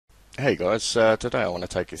Hey guys, today I want to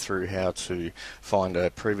take you through how to find a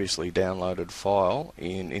previously downloaded file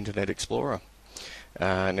in Internet Explorer.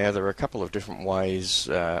 Now there are a couple of different ways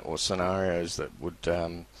or scenarios that would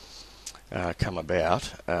come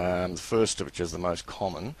about. The first, which is the most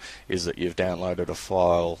common, is that you've downloaded a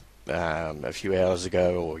file a few hours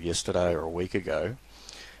ago or yesterday or a week ago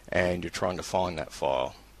and you're trying to find that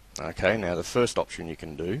file. Okay, now the first option you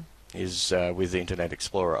can do is with Internet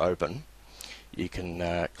Explorer open. You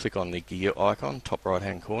can click on the gear icon, top right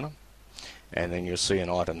hand corner, and then you'll see an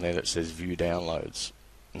item there that says View Downloads.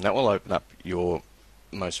 And that will open up your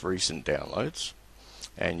most recent downloads,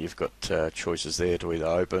 and you've got choices there to either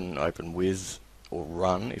open with, or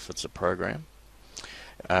run if it's a program.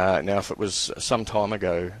 Now if it was some time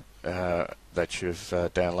ago that you've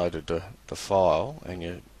downloaded the file and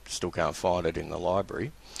you still can't find it in the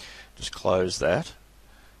library, just close that.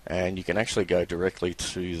 And you can actually go directly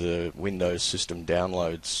to the Windows System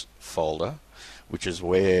Downloads folder, which is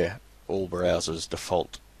where all browsers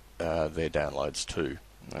default their downloads to.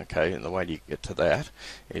 Okay, and the way you get to that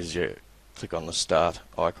is you click on the Start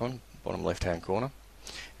icon, bottom left hand corner,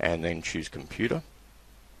 and then choose Computer.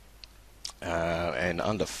 And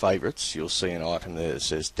under Favorites, you'll see an item there that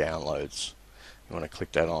says Downloads. You want to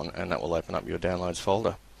click that on, and that will open up your Downloads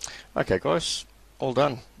folder. Okay guys, all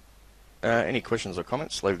done. Any questions or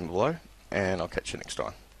comments, leave them below, and I'll catch you next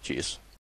time. Cheers.